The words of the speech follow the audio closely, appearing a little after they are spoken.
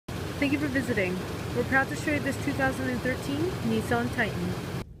Thank you for visiting. We're proud to show you this 2013 Nissan Titan.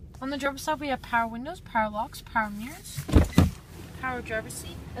 On the driver's side we have power windows, power locks, power mirrors, power driver's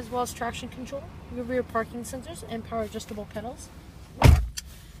seat, as well as traction control, your rear parking sensors, and power adjustable pedals.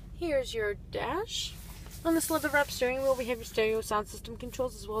 Here's your dash. On this leather wrapped steering wheel we have your stereo sound system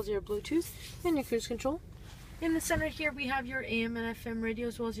controls as well as your Bluetooth and your cruise control. In the center here we have your AM and FM radio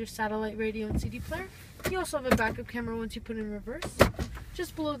as well as your satellite radio and CD player. You also have a backup camera once you put in reverse.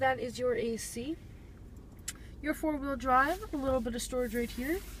 Just below that is your AC. Your four-wheel drive, a little bit of storage right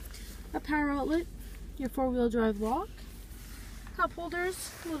here. A power outlet, your four-wheel drive lock. Cup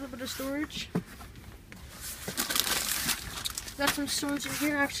holders, a little bit of storage. Got some storage in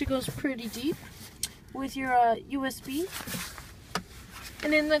here, actually goes pretty deep with your USB.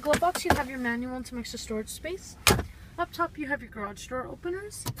 And in the glove box you have your manual and some extra storage space. Up top you have your garage door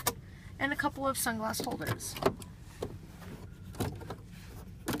openers and a couple of sunglass holders.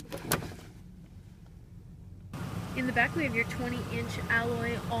 In the back we have your 20-inch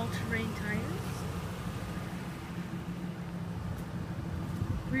alloy all-terrain tires.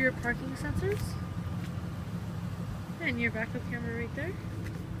 Rear parking sensors. And your backup camera right there.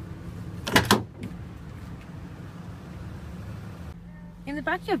 In the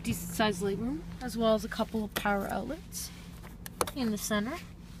back you have decent sized legroom as well as a couple of power outlets. In the center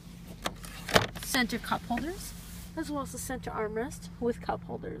cup holders as well as the center armrest with cup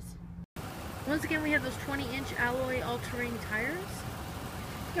holders. Once again we have those 20-inch alloy all-terrain tires.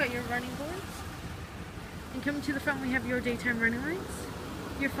 You got your running boards. And coming to the front we have your daytime running lights,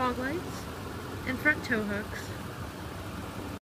 your fog lights, and front tow hooks.